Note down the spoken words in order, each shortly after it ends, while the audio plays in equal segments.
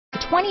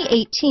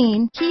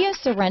2018 Kia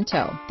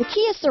Sorento. The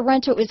Kia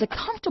Sorento is a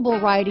comfortable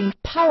riding,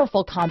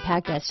 powerful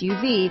compact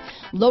SUV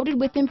loaded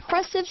with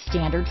impressive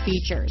standard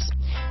features.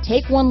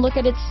 Take one look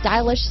at its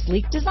stylish,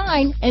 sleek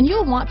design and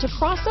you'll want to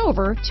cross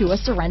over to a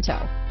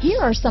Sorento.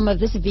 Here are some of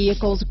this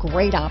vehicle's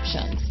great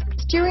options: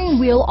 steering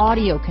wheel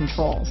audio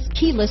controls,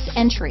 keyless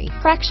entry,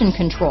 traction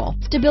control,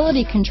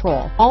 stability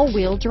control,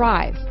 all-wheel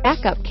drive,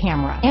 backup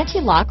camera,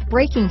 anti-lock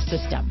braking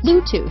system,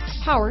 Bluetooth,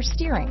 power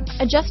steering,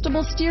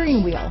 adjustable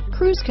steering wheel,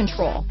 cruise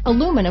control,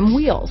 aluminum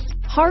wheels,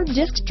 hard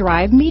disk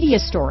drive media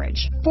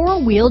storage,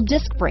 four-wheel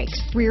disc brakes,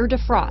 rear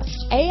defrost,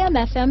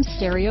 AM/FM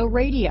stereo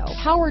radio,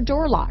 power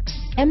door locks,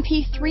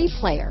 MP3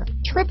 player,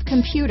 trip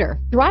computer.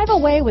 Drive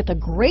away with a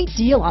great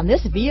deal on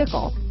this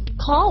vehicle.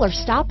 Call or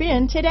stop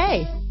in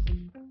today.